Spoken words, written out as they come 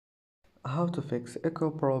How to fix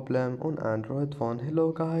echo problem on Android phone.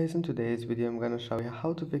 Hello guys, in today's video I'm gonna show you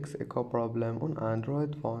how to fix echo problem on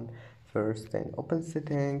Android phone. First then open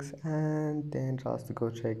settings and then just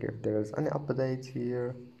go check if there's any update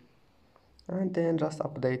here, and then just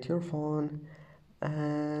update your phone.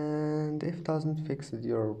 And if doesn't fix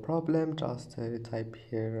your problem, just type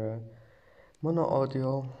here mono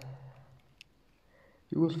audio.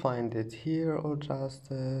 You will find it here, or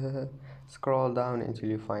just scroll down until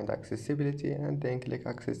you find accessibility and then click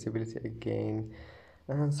accessibility again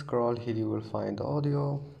and scroll. Here you will find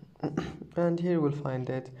audio and here you will find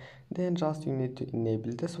it. Then just you need to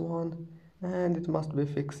enable this one and it must be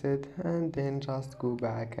fixed, and then just go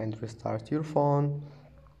back and restart your phone.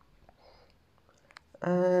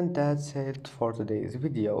 And that's it for today's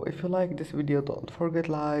video. If you like this video, don't forget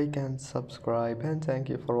like and subscribe, and thank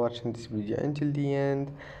you for watching this video until the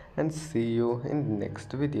end, and see you in the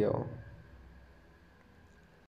next video.